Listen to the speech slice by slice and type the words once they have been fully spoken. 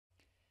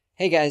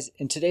Hey guys,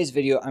 in today's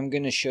video I'm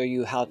going to show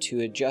you how to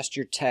adjust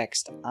your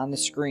text on the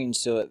screen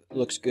so it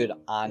looks good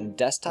on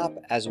desktop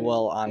as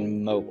well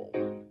on mobile.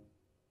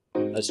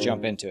 Let's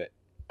jump into it.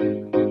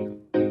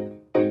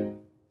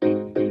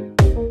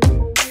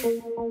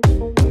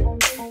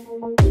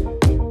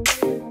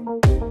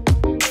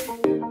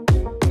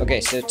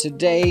 Okay, so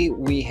today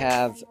we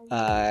have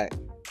a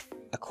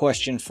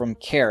question from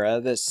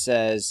Kara that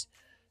says,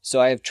 so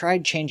I have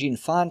tried changing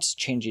fonts,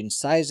 changing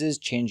sizes,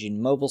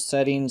 changing mobile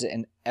settings,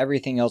 and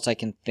everything else I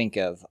can think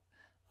of.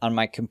 On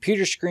my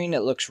computer screen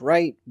it looks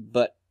right,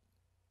 but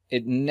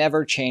it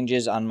never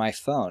changes on my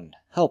phone.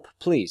 Help,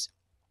 please.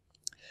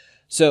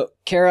 So,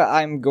 Kara,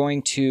 I'm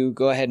going to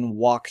go ahead and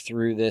walk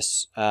through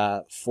this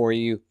for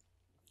you.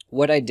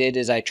 What I did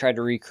is I tried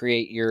to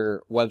recreate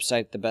your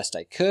website the best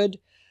I could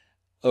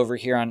over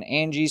here on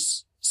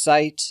Angie's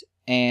site,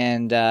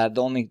 and the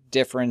only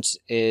difference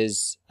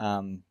is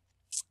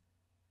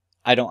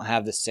I don't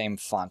have the same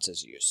fonts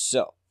as you.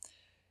 So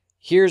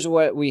here's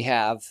what we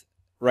have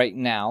right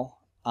now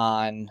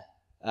on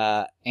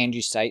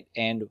Angie's site,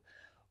 and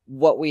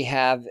what we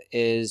have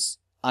is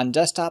on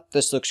desktop,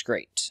 this looks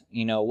great.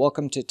 You know,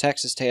 welcome to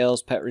Texas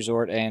Tales, Pet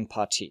Resort, and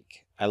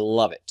Patique. I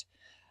love it.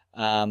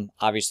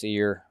 Obviously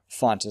your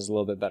font is a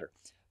little bit better.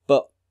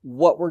 But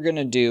what we're going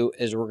to do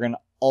is we're going to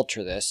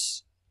alter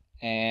this,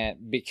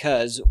 and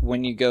because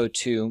when you go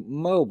to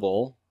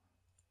mobile,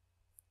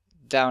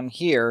 down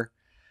here,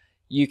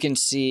 you can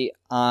see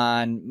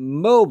on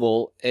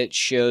mobile, it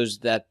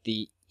shows that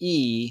the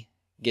E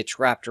gets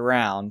wrapped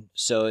around.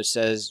 So it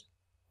says,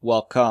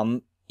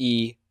 welcome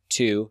E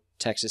to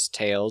Texas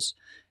Tales.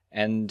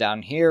 And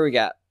down here, we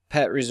got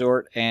Pet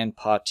Resort and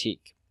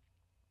Patique.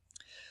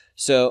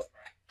 So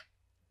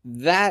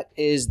that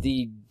is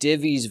the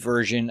Divi's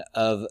version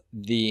of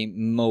the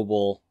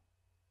mobile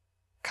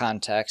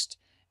context.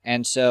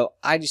 And so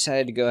I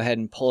decided to go ahead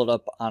and pull it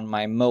up on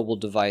my mobile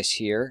device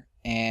here.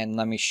 And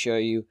let me show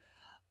you.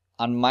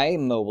 On my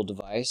mobile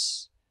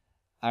device,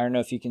 I don't know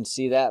if you can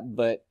see that,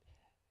 but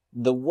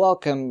the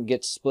welcome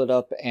gets split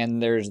up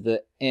and there's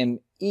the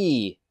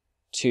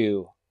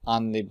ME2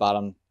 on the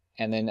bottom.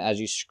 And then as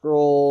you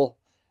scroll,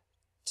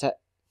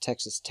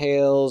 Texas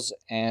Tales,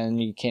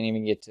 and you can't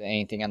even get to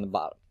anything on the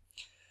bottom.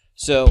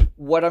 So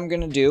what I'm going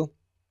to do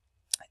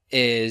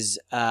is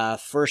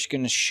first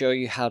going to show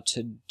you how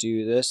to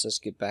do this. Let's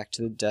get back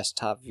to the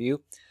desktop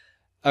view.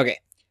 Okay,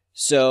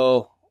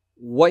 so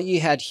what you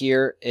had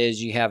here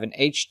is you have an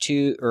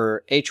H2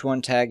 or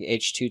H1 tag,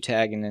 H2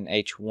 tag, and an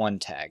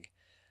H1 tag.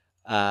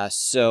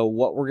 So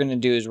what we're going to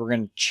do is we're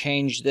going to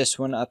change this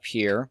one up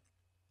here.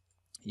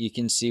 You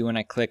can see when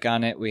I click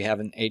on it, we have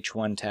an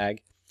H1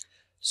 tag.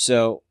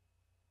 So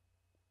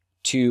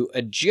to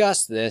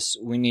adjust this,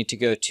 we need to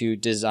go to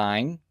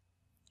Design,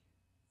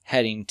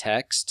 Heading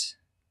Text,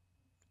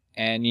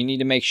 and you need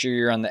to make sure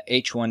you're on the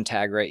H1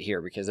 tag right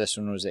here because this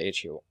one was the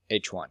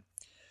H1.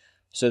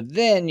 So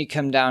then you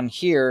come down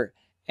here,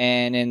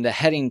 and in the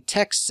heading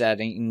text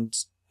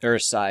settings or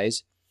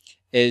size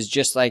is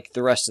just like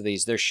the rest of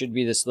these. There should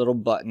be this little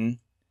button.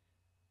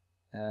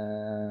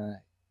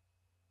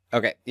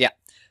 Okay, yeah.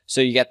 So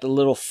you got the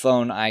little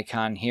phone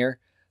icon here.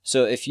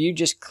 So if you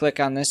just click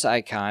on this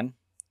icon,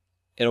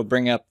 it'll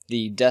bring up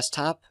the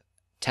desktop,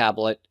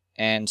 tablet,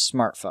 and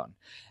smartphone.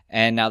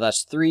 And now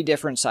that's 3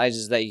 different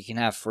sizes that you can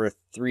have for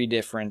 3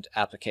 different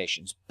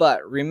applications.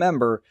 But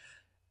remember,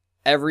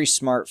 every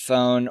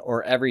smartphone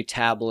or every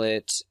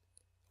tablet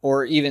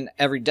or even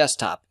every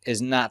desktop is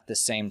not the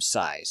same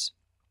size.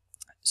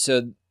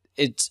 So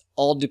it's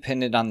all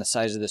dependent on the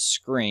size of the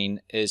screen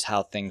is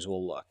how things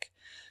will look.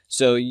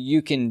 So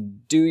you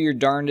can do your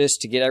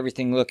darndest to get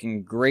everything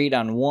looking great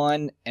on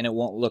one and it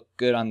won't look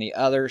good on the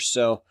other.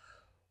 So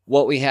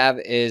what we have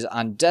is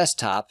on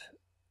desktop,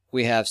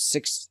 we have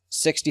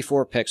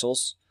 64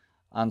 pixels.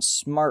 On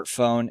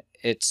smartphone,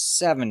 it's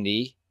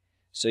 70.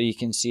 So you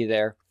can see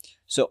there.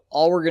 So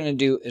all we're going to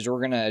do is we're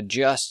going to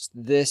adjust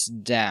this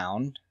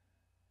down,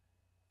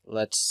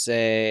 let's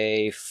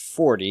say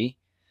 40.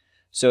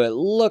 So it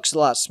looks a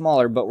lot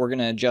smaller, but we're going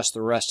to adjust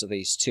the rest of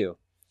these too.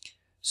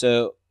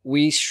 So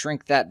we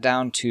shrink that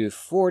down to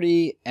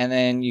 40, and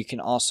then you can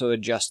also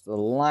adjust the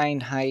line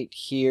height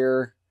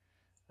here.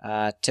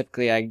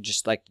 Typically, I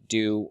just like to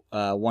do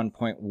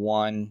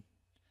 1.1,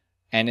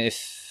 and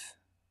if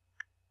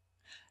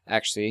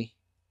actually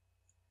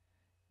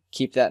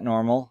keep that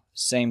normal.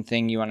 Same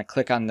thing, you want to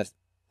click on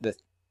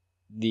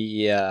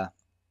the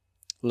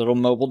little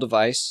mobile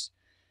device,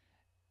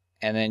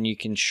 and then you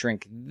can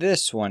shrink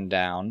this one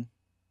down.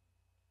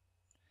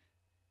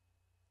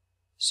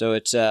 So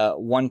it's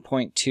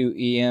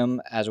 1.2 EM,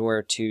 as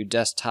where to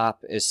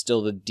desktop is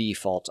still the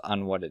default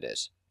on what it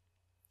is.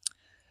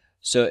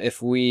 So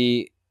if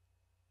we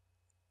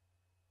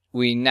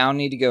now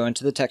need to go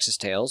into the Texas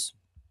Tales.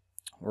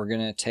 We're going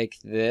to take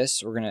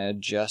this, we're going to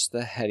adjust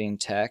the heading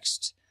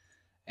text.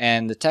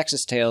 And the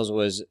Texas Tales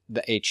was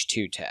the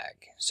H2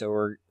 tag.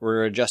 So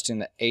we're adjusting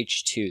the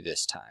H2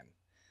 this time.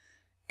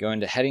 Go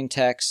into heading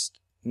text.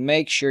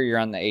 Make sure you're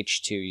on the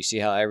H2. You see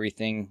how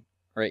everything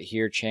right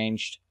here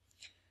changed?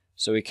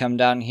 So we come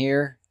down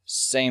here,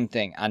 same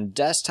thing. On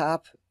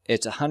desktop,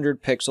 it's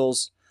 100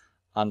 pixels.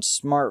 On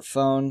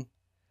smartphone,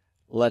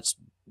 let's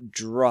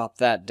drop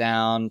that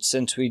down.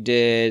 Since we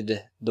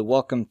did the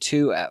welcome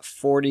to at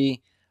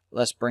 40,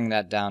 let's bring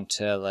that down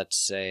to, let's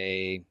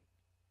say,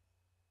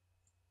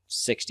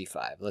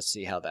 65. Let's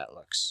see how that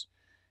looks.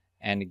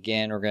 And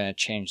again, we're going to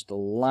change the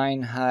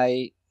line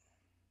height.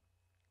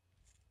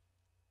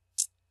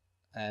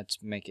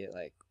 Let's make it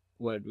like,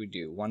 what did we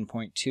do?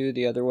 1.2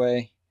 the other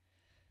way.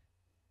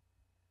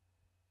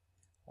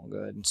 We'll go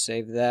ahead and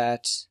save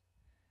that.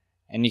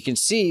 And you can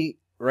see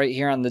right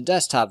here on the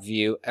desktop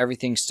view,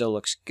 everything still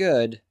looks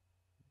good.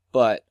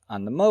 But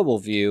on the mobile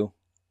view,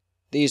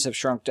 these have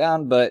shrunk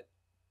down, but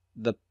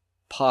the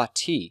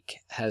Patik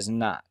has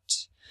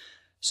not.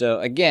 So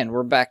again,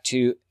 we're back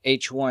to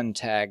H1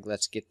 tag.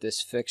 Let's get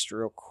this fixed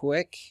real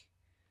quick.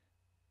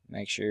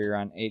 Make sure you're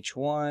on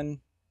H1.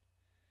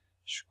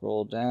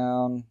 Scroll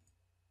down.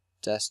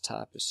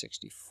 Desktop is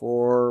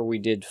 64. We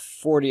did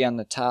 40 on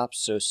the top,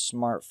 so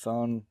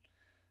smartphone,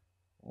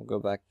 we'll go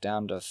back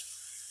down to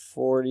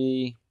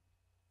 40.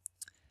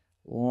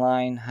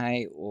 Line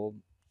height, we'll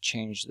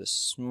change the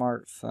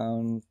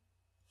smartphone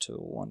to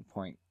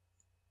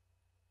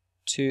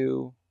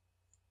 1.2.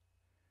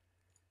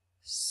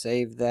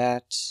 Save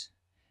that.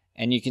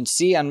 And you can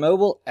see on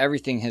mobile,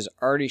 everything has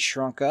already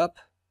shrunk up,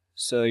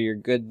 so you're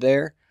good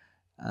there.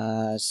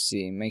 Let's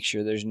see, make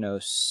sure there's no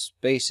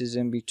spaces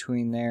in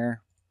between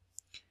there.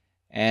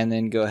 And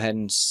then go ahead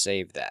and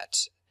save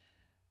that.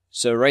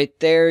 So right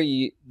there,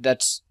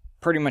 that's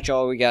pretty much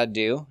all we got to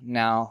do.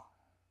 Now,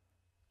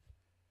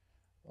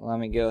 let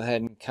me go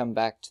ahead and come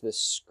back to the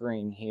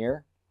screen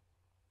here.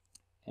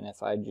 And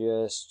if I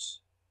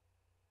just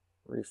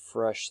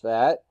refresh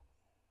that.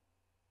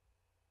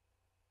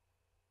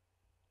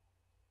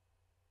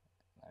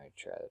 Let me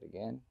try that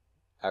again.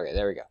 Okay,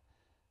 there we go.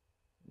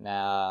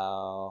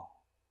 Now,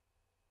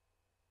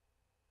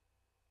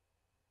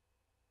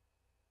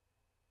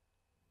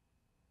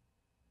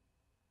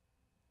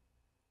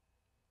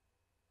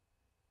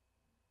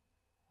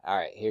 all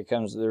right, here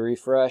comes the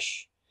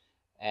refresh,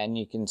 and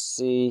you can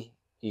see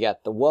you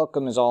got the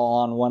welcome is all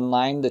on one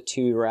line, the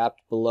two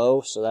wrapped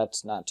below, so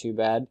that's not too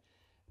bad.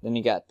 Then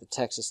you got the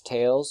Texas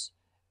Tails,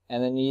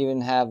 and then you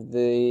even have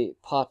the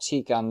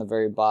Patik on the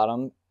very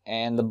bottom,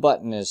 and the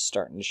button is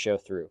starting to show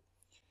through.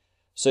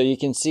 So you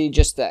can see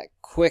just that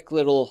quick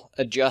little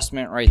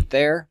adjustment right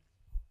there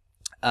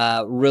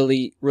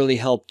really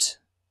helped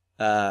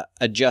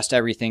adjust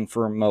everything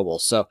for mobile.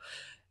 So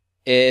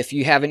if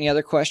you have any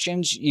other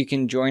questions, you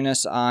can join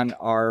us on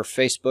our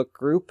Facebook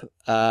group.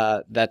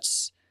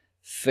 That's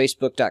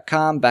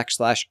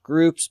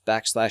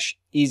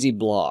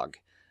facebook.com/groups/easyblog.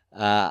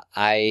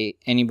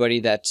 Anybody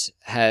that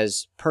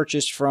has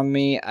purchased from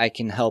me, I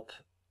can help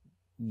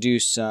do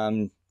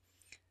some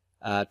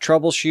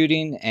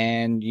troubleshooting,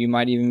 and you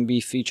might even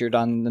be featured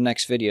on the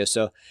next video.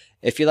 So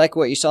if you like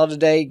what you saw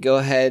today, go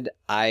ahead.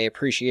 I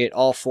appreciate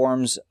all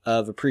forms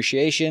of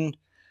appreciation,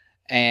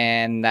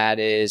 and that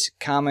is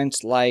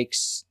comments,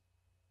 likes,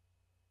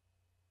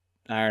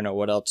 I don't know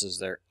what else is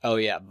there. Oh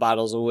yeah,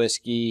 bottles of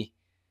whiskey,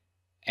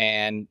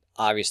 and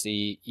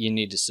obviously you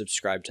need to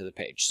subscribe to the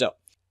page. So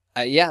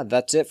yeah,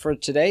 that's it for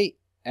today,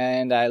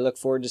 and I look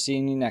forward to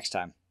seeing you next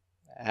time.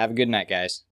 Have a good night, guys.